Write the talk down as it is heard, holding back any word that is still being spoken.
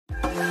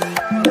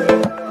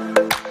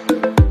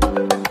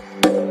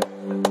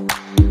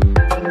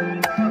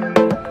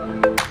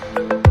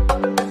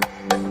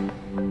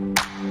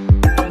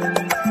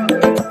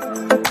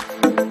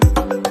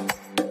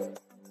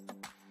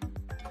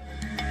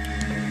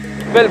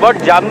Well, what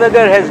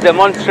Jamnagar has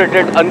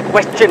demonstrated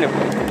unquestionably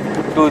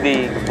to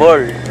the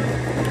world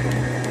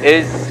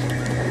is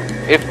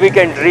if we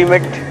can dream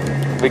it,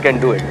 we can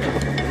do it.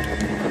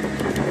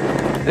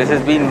 This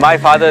has been my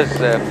father's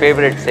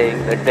favorite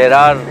saying, that there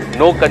are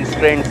no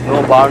constraints,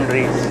 no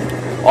boundaries.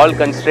 All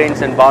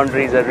constraints and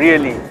boundaries are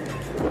really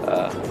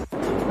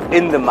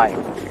in the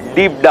mind,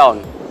 deep down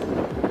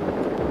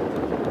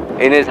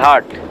in his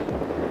heart.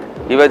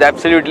 He was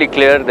absolutely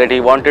clear that he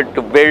wanted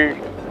to build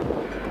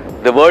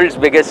the world's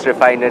biggest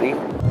refinery.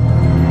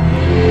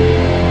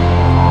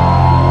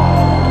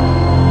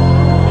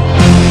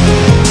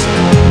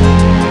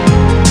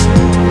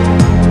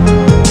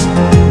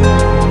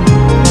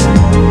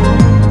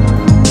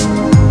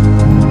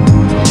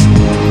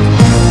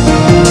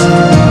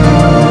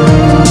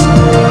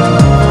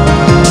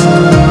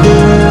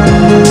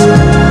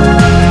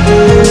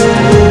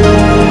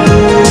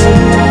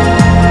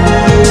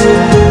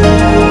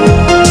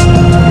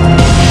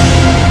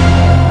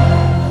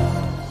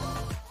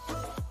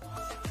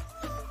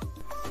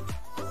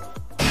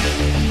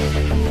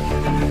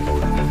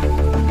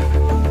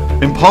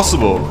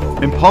 Impossible.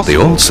 Impossible. They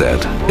all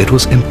said it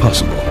was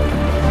impossible.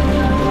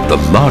 The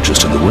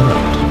largest in the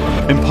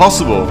world.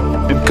 Impossible.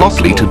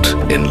 Impossible.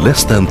 Completed in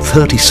less than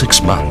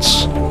 36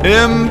 months.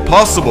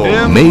 Impossible.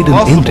 Made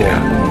in India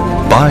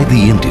by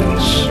the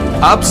Indians.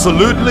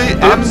 Absolutely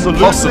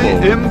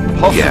impossible.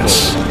 Impossible.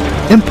 Yes,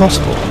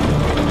 impossible.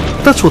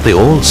 That's what they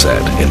all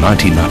said in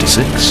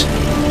 1996.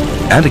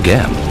 And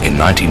again in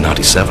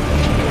 1997.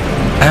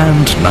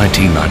 And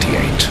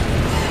 1998.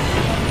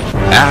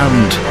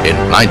 And in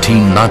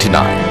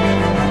 1999,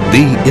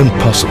 the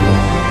impossible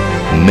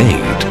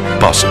made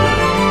possible.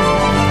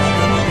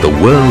 The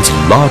world's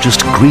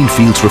largest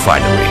greenfields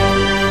refinery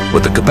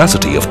with a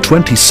capacity of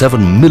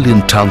 27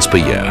 million tons per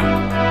year.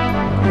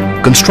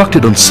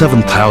 Constructed on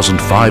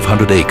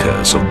 7,500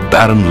 acres of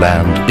barren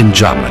land in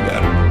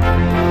Jamnagar.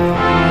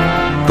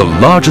 The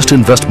largest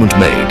investment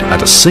made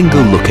at a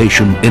single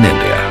location in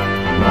India.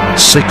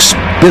 $6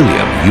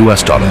 billion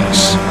US.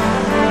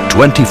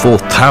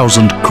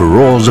 24,000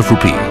 crores of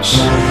rupees.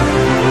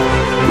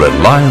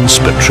 Reliance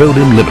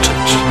Petroleum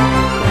Limited.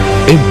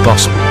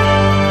 Impossible.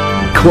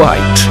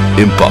 Quite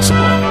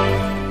impossible.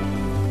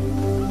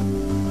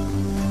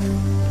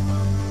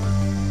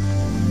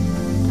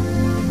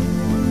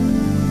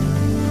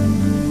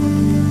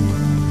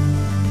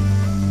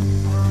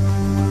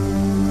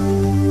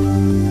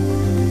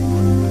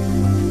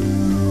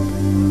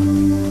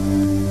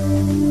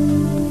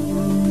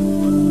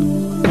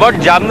 What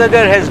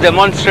Jamnagar has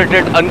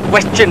demonstrated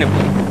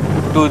unquestionably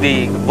to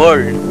the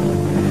world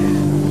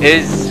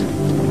is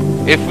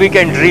if we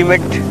can dream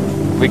it,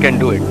 we can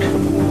do it.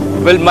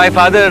 Well, my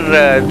father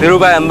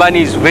Dhirubhai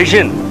Ambani's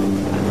vision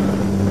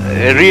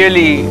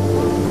really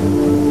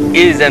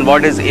is, and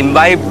what is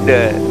imbibed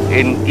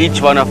in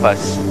each one of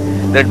us,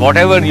 that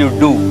whatever you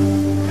do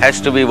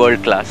has to be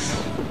world class.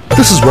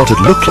 This is what it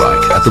looked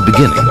like at the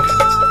beginning.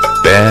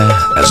 Bare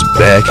as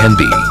bare can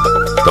be.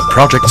 The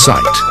project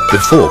site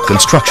before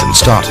construction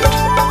started.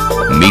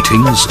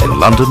 Meetings in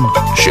London,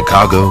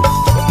 Chicago,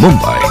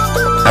 Mumbai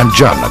and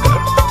Jamnagar.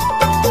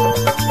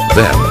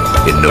 Then,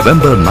 in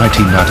November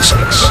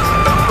 1996,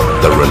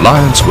 the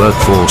Reliance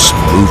workforce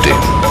moved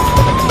in.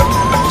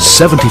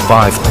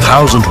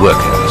 75,000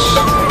 workers.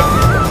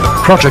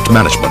 Project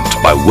management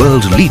by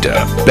world leader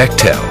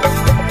Bechtel.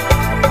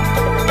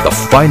 The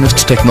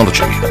finest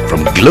technology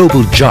from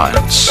global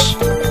giants.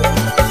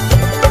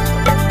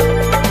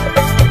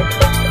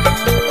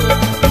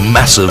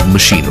 Massive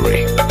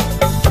machinery.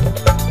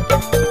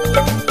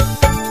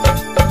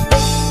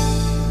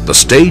 The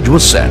stage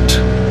was set,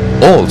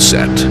 all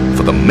set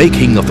for the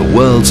making of the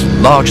world's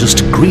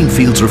largest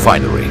greenfields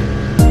refinery.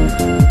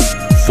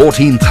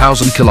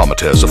 14,000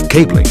 kilometers of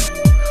cabling,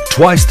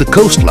 twice the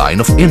coastline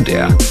of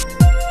India.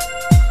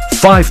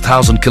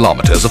 5,000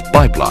 kilometers of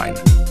pipeline,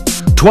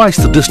 twice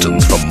the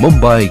distance from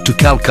Mumbai to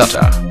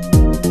Calcutta.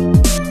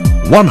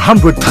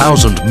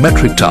 100,000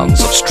 metric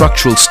tons of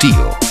structural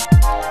steel,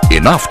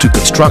 enough to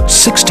construct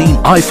 16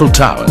 Eiffel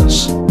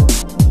Towers,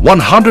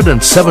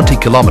 170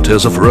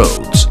 kilometers of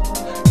roads,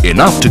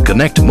 enough to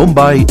connect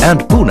Mumbai and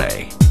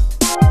Pune.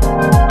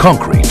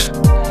 Concrete,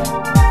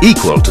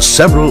 equal to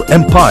several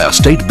Empire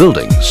State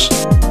Buildings.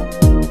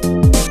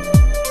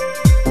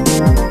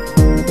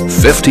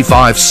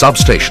 55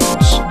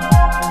 substations,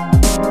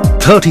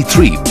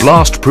 33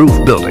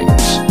 blast-proof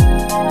buildings,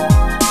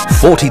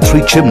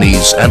 43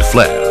 chimneys and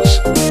flares.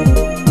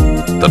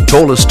 The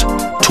tallest,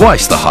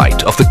 twice the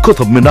height of the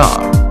Qutb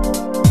Minar.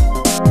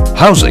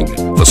 Housing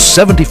for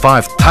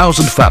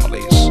 75,000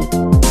 families.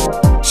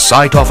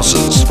 Site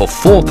offices for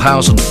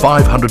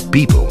 4,500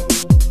 people.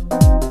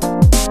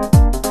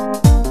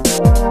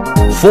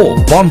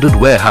 4 bonded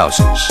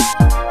warehouses.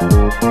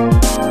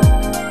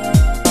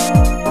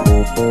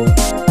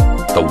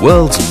 The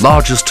world's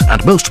largest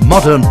and most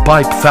modern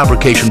pipe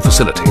fabrication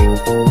facility.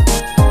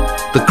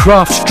 The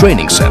Crafts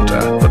Training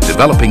Center for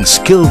developing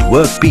skilled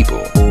work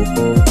people.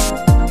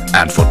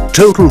 And for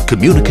total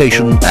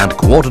communication and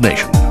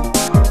coordination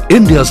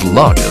India's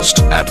largest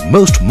and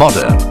most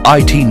modern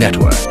IT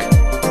network.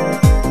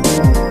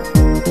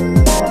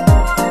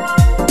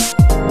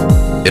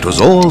 It was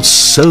all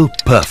so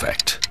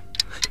perfect,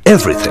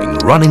 everything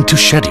running to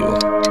schedule.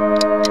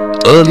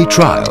 Early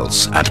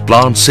trials and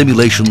plant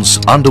simulations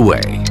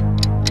underway.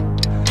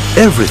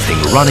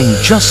 Everything running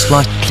just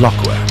like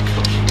clockwork,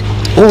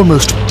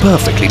 almost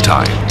perfectly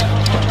timed.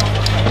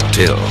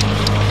 Till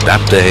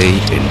that day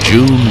in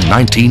June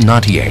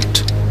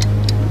 1998,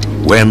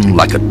 when,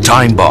 like a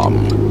time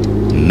bomb,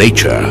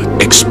 nature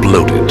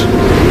exploded.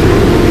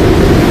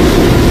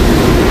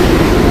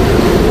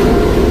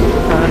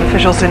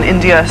 Officials in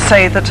India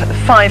say that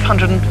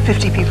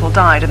 550 people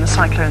died in the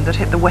cyclone that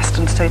hit the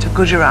western state of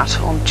Gujarat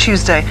on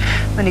Tuesday.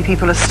 Many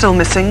people are still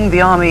missing.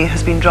 The army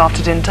has been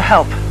drafted in to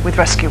help with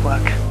rescue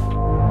work.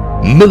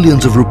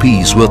 Millions of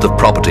rupees worth of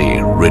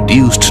property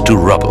reduced to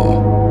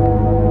rubble.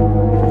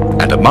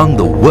 And among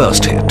the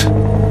worst hit,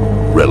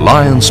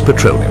 Reliance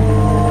Petroleum,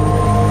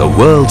 the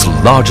world's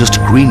largest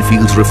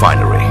greenfield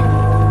refinery,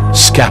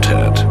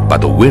 scattered by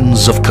the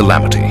winds of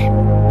calamity.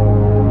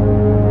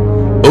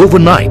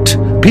 Overnight,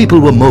 people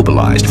were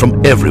mobilized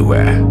from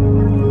everywhere.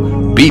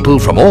 People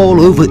from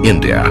all over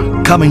India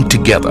coming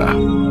together.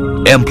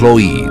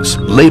 Employees,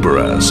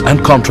 laborers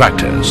and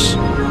contractors.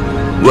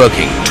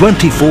 Working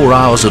 24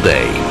 hours a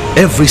day,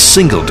 every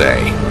single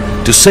day,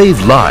 to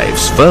save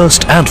lives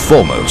first and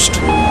foremost.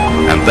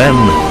 And then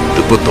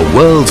to put the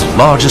world's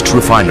largest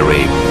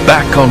refinery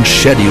back on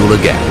schedule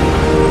again.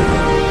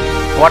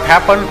 What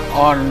happened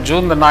on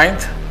June the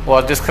 9th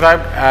was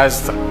described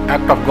as the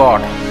act of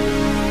God.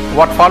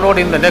 What followed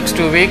in the next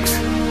 2 weeks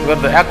were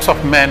the acts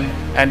of men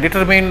and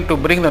determined to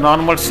bring the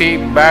normalcy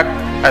back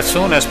as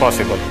soon as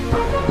possible.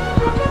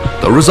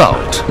 The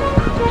result,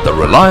 the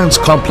Reliance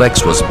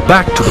complex was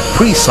back to the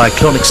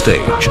pre-cyclonic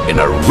stage in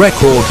a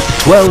record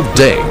 12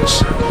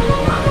 days.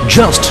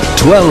 Just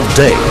 12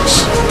 days,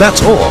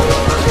 that's all.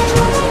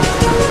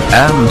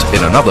 And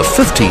in another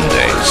 15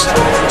 days,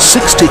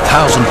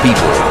 60,000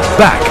 people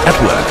back at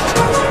work.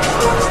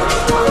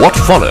 What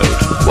followed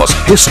was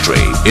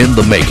history in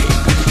the making.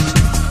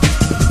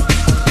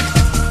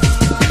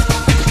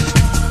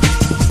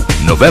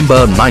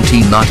 November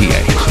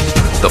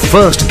 1998, the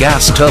first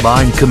gas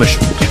turbine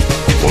commissioned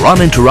for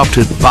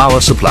uninterrupted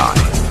power supply.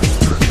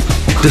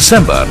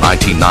 December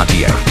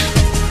 1998,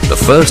 the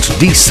first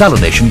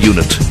desalination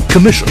unit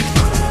commissioned,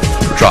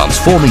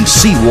 transforming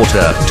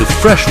seawater to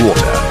fresh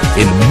water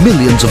in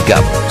millions of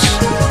gallons.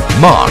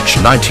 March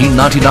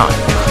 1999,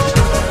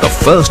 the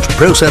first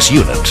process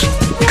unit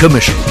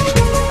commissioned.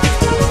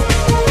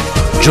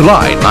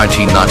 July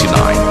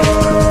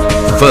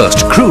 1999,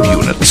 first crude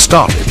unit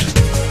started.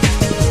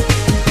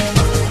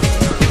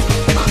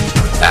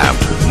 And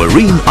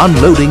marine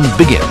unloading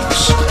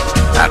begins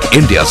at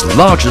India's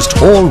largest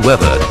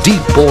all-weather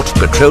deep port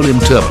petroleum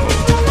terminal.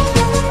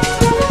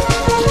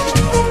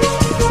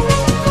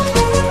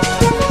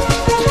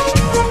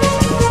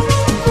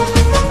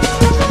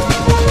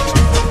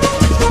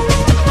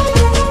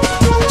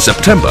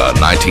 September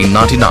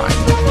 1999,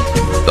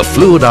 the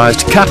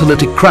fluidized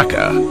catalytic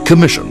cracker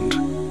commissioned.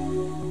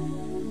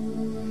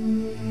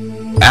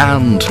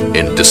 And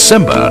in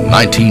December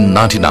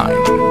 1999,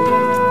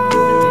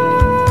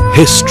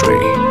 history.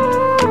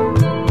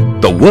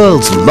 The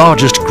world's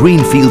largest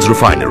greenfields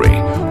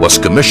refinery was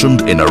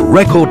commissioned in a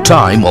record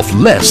time of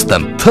less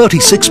than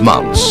 36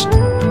 months.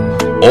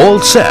 All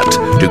set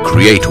to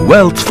create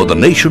wealth for the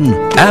nation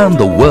and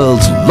the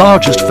world's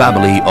largest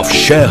family of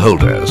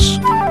shareholders.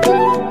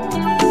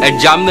 At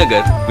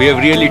Jamnagar, we have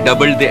really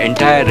doubled the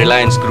entire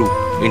Reliance group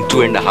in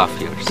 2.5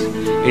 years.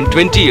 In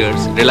 20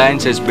 years,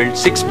 Reliance has built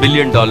 $6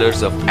 billion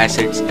of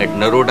assets at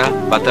Naroda,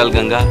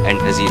 Patalganga and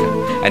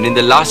Hazira. And in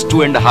the last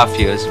 2.5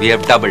 years, we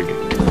have doubled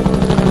it.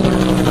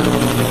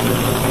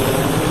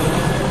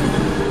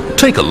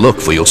 Take a look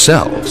for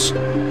yourselves.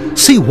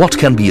 See what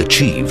can be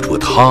achieved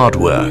with hard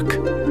work,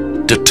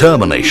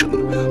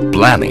 determination,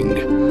 planning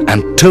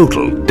and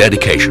total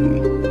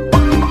dedication.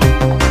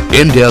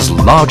 India's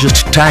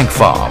largest tank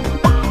farm,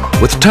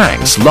 with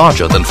tanks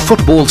larger than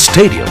football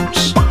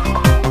stadiums.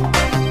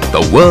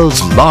 The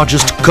world's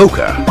largest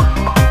coker.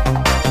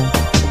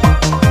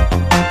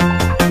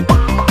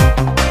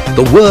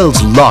 The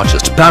world's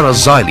largest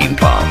paraxylene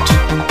plant.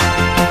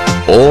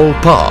 All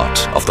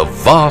part of the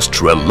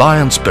vast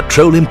Reliance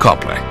Petroleum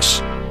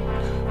Complex.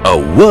 A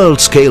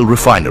world-scale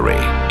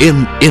refinery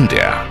in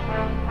India.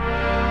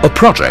 A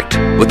project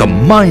with a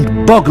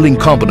mind-boggling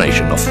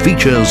combination of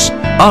features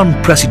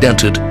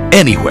unprecedented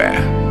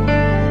anywhere.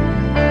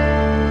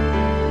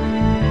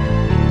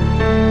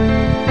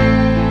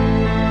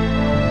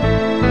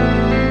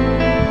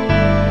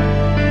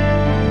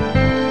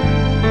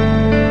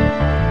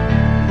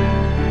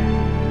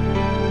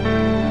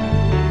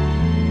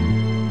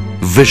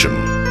 Vision.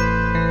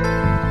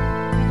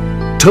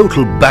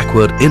 Total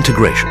backward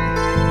integration.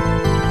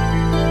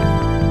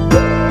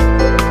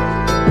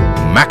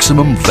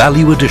 Maximum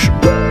value addition.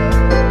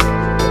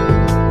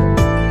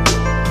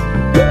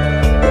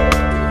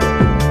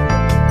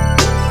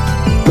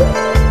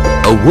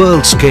 A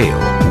world-scale,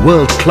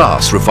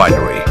 world-class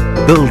refinery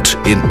built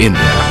in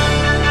India.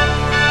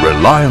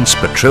 Reliance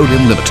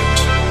Petroleum Limited.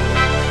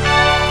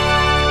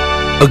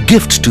 A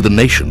gift to the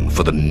nation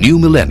for the new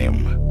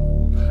millennium.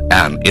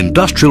 An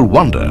industrial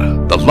wonder,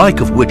 the like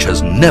of which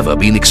has never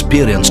been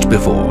experienced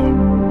before.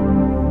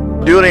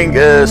 During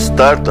a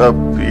startup,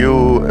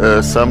 you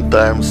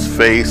sometimes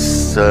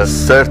face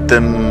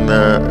certain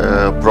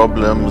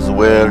problems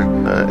where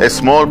a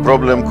small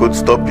problem could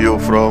stop you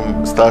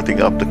from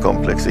starting up the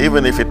complex,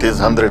 even if it is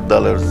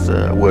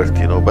 $100 worth,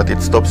 but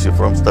it stops you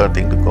from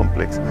starting the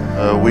complex.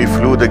 We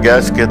flew the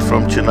gasket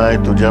from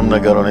Chennai to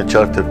Jamnagar on a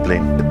chartered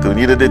plane. We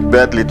needed it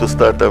badly to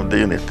start up the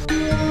unit.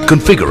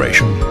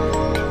 Configuration: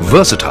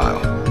 versatile,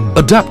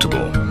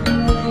 adaptable,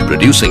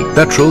 producing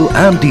petrol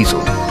and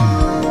diesel.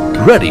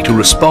 Ready to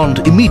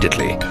respond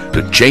immediately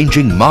to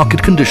changing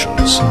market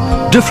conditions,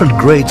 different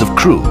grades of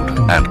crude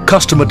and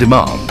customer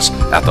demands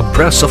at the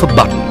press of a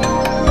button.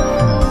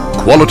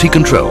 Quality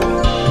control,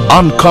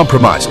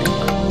 uncompromising,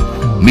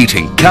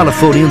 meeting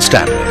Californian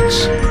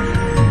standards.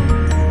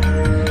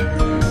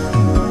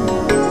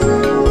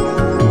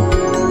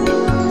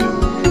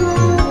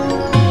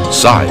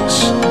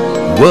 Size,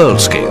 world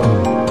scale,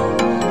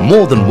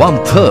 more than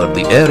 1/3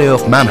 the area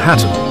of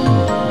Manhattan,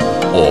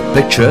 or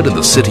pictured in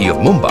the city of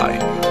Mumbai,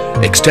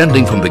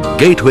 extending from the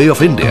gateway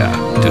of India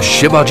to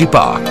Shivaji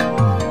Park,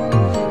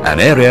 an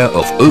area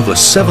of over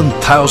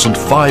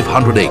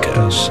 7,500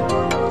 acres.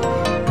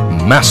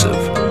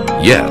 Massive,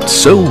 yet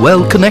so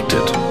well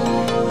connected.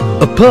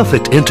 A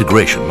perfect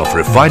integration of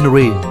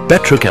refinery,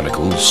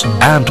 petrochemicals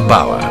and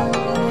power.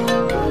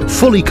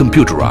 Fully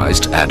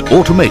computerized and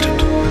automated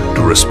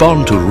to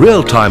respond to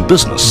real-time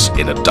business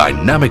in a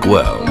dynamic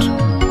world.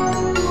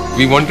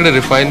 We wanted a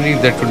refinery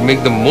that would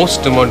make the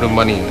most amount of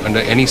money under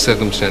any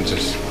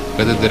circumstances,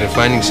 whether the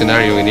refining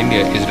scenario in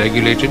India is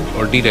regulated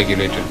or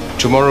deregulated.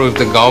 Tomorrow, if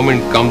the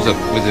government comes up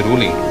with a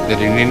ruling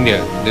that in India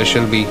there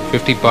shall be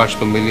 50 parts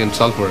per million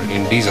sulfur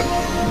in diesel,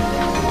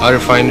 our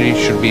refinery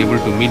should be able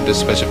to meet this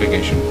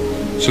specification.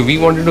 So we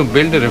wanted to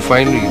build a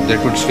refinery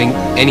that would swing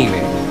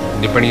anyway,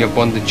 depending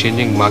upon the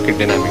changing market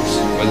dynamics,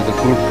 whether the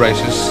crude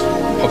prices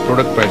or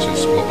product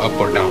prices go up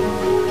or down.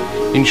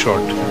 In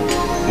short,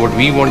 what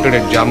we wanted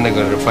at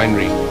Jamnagar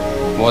refinery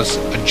was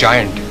a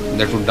giant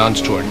that would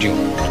dance to our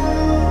tune.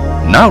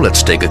 Now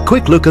let's take a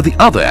quick look at the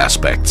other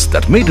aspects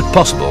that made it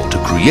possible to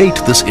create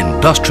this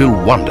industrial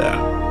wonder.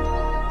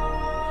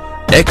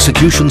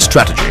 Execution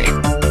strategy.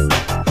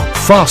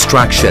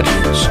 Fast-track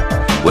schedules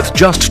with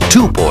just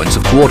 2 points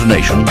of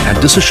coordination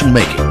and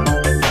decision-making,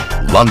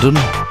 London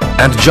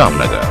and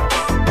Jamnagar.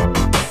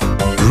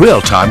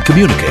 Real-time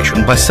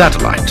communication by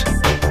satellite.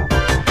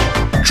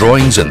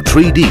 Drawings in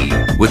 3D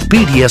with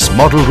PDS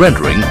model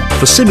rendering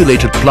for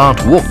simulated plant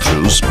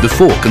walkthroughs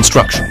before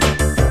construction.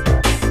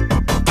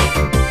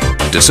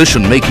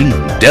 Decision-making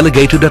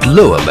delegated at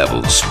lower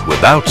levels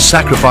without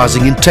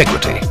sacrificing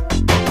integrity.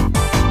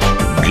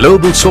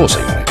 Global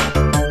sourcing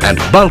and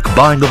bulk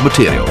buying of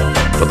material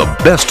for the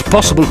best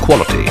possible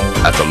quality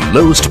at the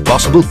lowest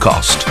possible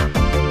cost.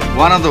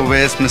 One of the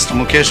ways Mr.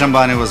 Mukesh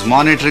Ambani was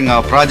monitoring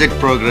our project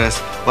progress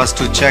was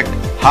to check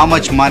how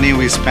much money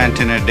we spent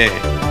in a day.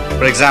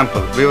 For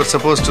example, we were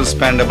supposed to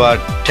spend about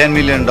 $10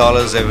 million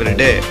every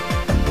day.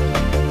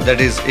 That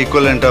is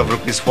equivalent of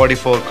rupees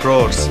 44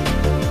 crores.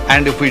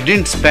 And if we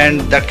didn't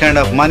spend that kind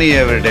of money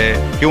every day,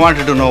 he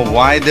wanted to know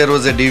why there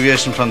was a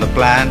deviation from the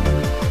plan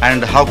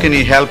and how can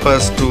he help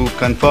us to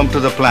conform to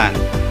the plan.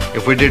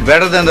 If we did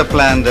better than the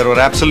plan, there were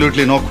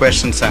absolutely no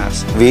questions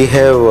asked. We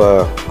have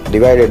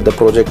divided the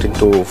project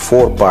into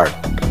 4 parts: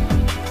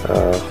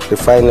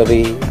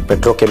 refinery,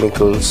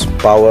 petrochemicals,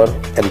 power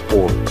and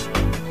port.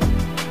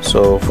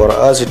 So for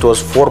us it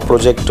was 4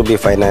 projects to be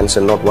financed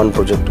and not 1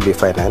 project to be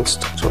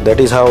financed. So that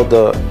is how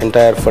the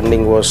entire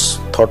funding was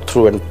thought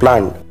through and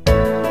planned.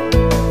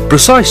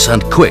 Precise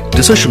and quick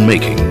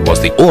decision-making was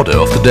the order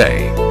of the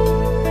day.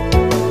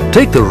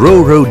 Take the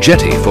Ro-Ro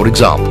jetty for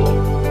example,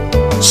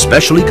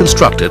 specially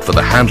constructed for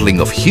the handling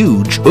of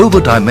huge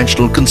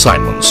over-dimensional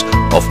consignments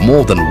of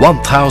more than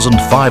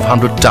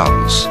 1,500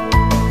 tons.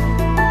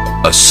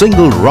 A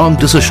single wrong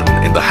decision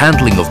in the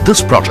handling of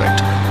this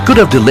project could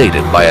have delayed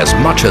it by as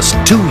much as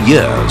 2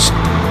 years,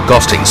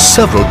 costing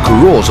several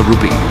crores of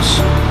rupees.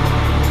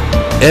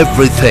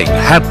 Everything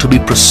had to be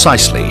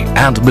precisely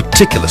and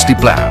meticulously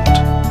planned.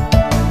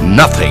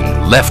 Nothing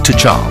left to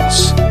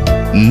chance.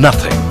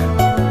 Nothing.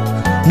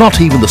 Not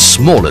even the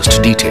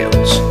smallest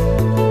details.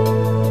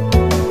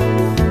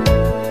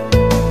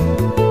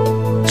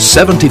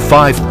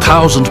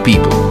 75,000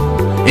 people,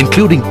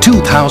 including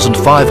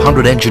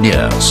 2,500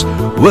 engineers,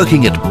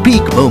 working at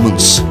peak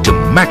moments to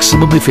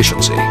maximum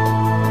efficiency.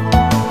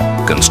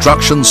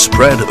 Construction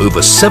spread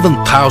over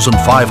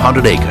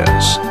 7,500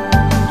 acres,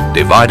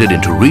 divided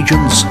into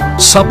regions,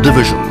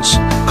 subdivisions,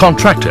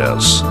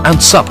 contractors and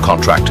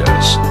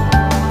subcontractors,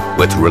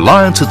 with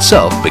Reliance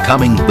itself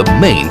becoming the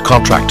main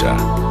contractor.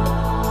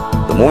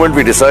 The moment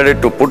we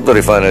decided to put the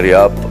refinery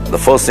up, the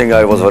first thing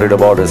I was worried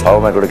about is how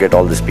am I going to get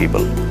all these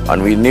people?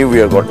 And we knew we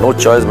have got no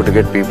choice but to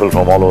get people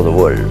from all over the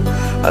world.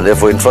 And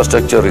therefore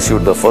infrastructure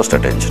received the first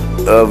attention.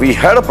 We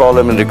had a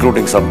problem in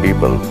recruiting some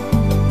people.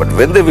 But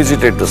when they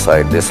visited the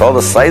site, they saw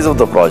the size of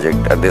the project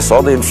and they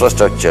saw the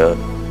infrastructure,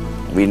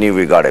 we knew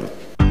we got him.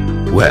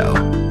 Well,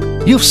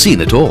 you've seen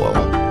it all.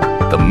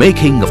 The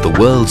making of the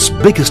world's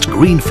biggest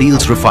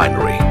greenfields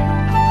refinery.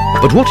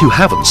 But what you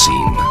haven't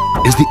seen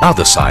is the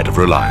other side of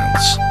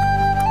Reliance.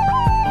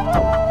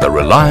 The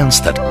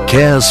Reliance that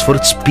cares for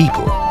its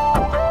people.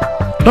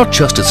 Not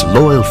just its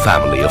loyal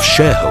family of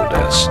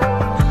shareholders,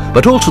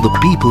 but also the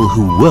people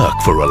who work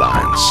for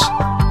Reliance.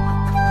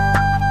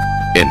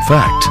 In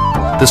fact,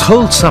 this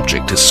whole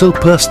subject is so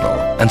personal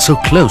and so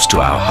close to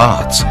our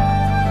hearts.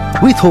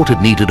 We thought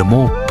it needed a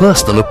more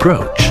personal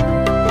approach,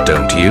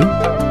 don't you?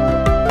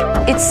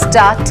 It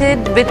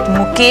started with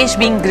Mukesh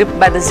being gripped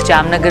by this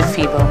Jamnagar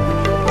fever.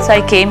 So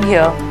I came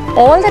here.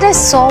 All that I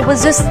saw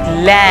was just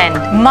land,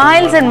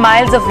 miles and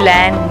miles of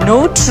land,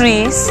 no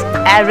trees,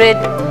 arid,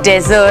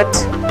 desert.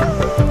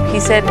 He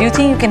said, do you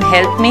think you can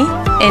help me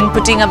in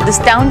putting up this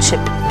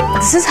township?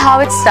 This is how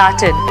it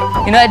started.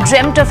 You know, I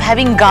dreamt of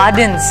having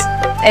gardens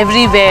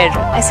everywhere.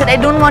 I said, I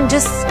don't want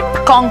just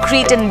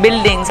concrete and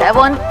buildings. I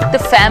want the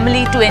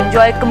family to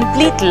enjoy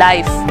complete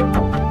life.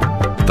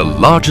 The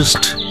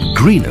largest,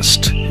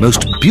 greenest,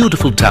 most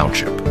beautiful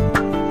township.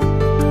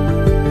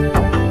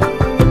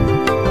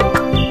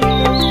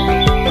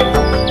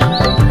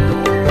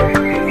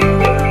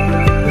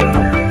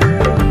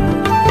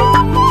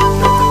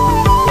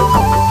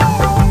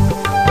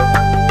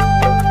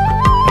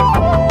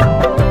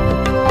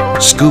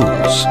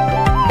 Schools,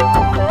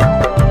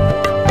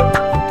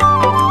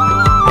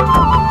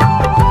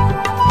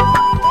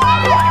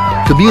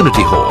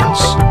 community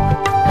halls,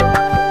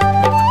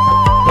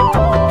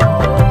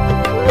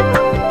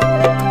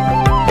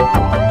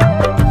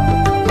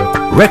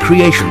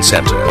 recreation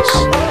centers,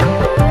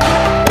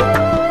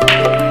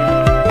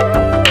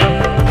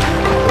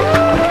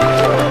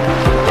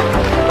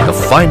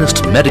 the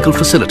finest medical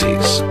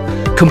facilities,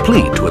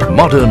 complete with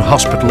modern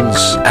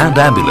hospitals and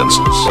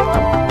ambulances.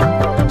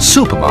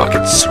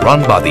 Supermarkets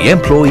run by the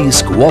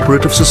Employees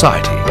Cooperative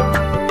Society.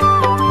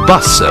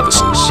 Bus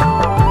services.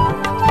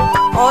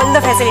 All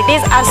the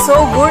facilities are so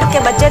good कि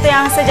बच्चे तो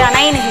यहाँ से जाना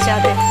ही नहीं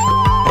चाहते.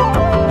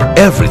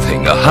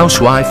 Everything a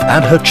housewife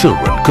and her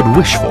children could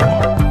wish for.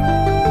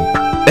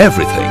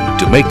 Everything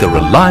to make the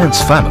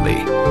Reliance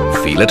family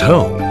feel at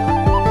home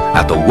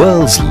at the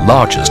world's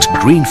largest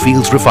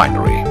greenfields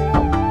refinery.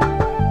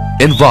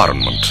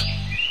 Environment.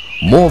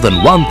 More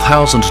than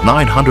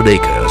 1,900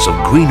 acres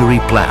of greenery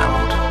planned.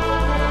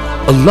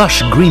 A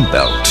lush green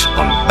belt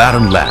on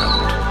barren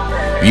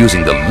land,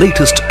 using the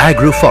latest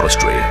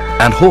agroforestry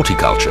and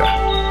horticulture.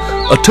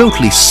 A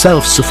totally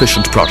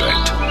self-sufficient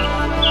project.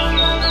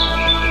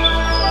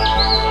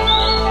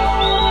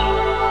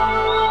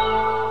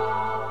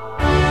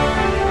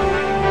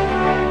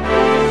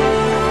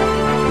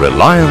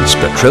 Reliance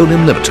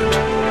Petroleum Limited.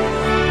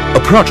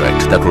 A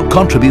project that will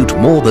contribute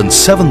more than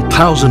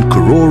 7,000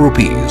 crore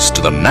rupees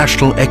to the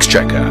national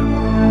exchequer.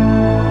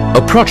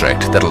 A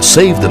project that will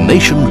save the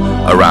nation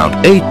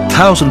around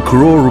 8,000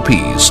 crore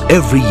rupees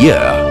every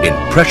year in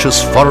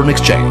precious foreign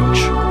exchange.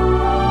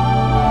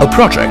 A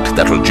project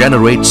that will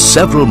generate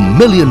several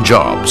million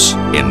jobs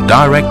in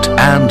direct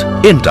and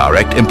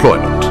indirect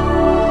employment.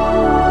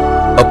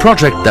 A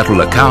project that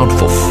will account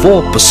for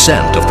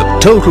 4% of the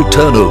total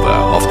turnover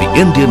of the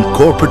Indian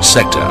corporate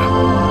sector.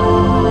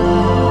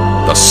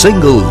 The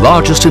single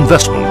largest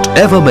investment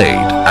ever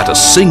made at a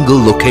single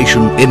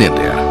location in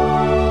India.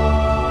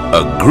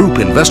 A group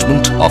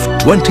investment of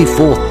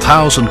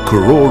 24,000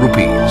 crore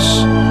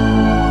rupees.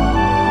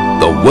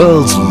 The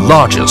world's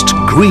largest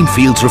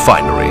greenfields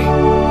refinery.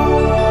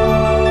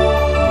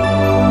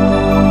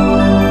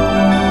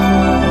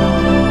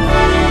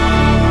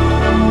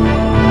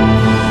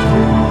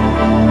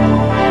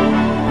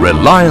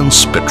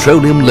 Reliance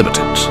Petroleum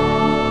Limited.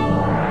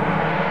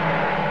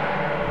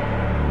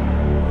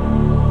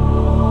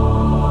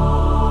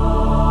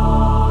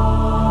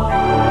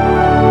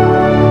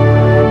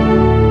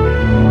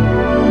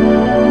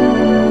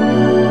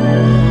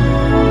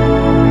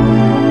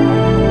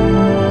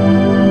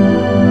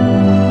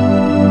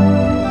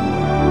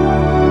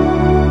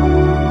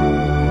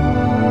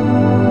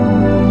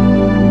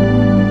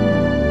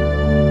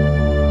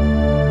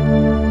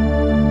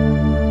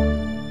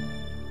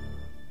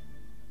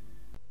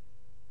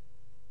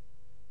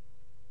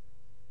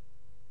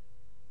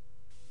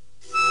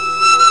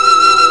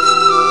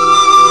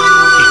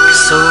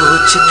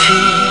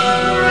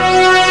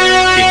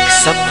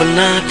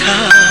 सपना था,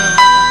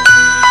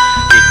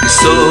 एक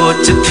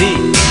सोच थी,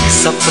 एक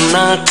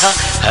सपना था,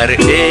 हर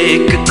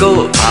एक को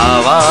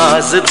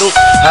आवाज दूं,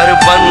 हर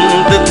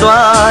बंद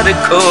द्वार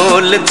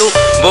खोल दूं,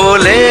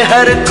 बोले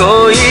हर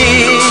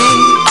कोई,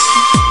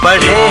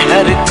 पढ़े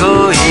हर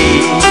कोई।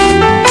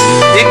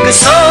 एक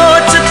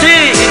सोच थी,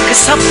 एक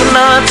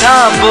सपना था,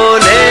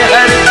 बोले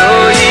हर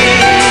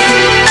कोई।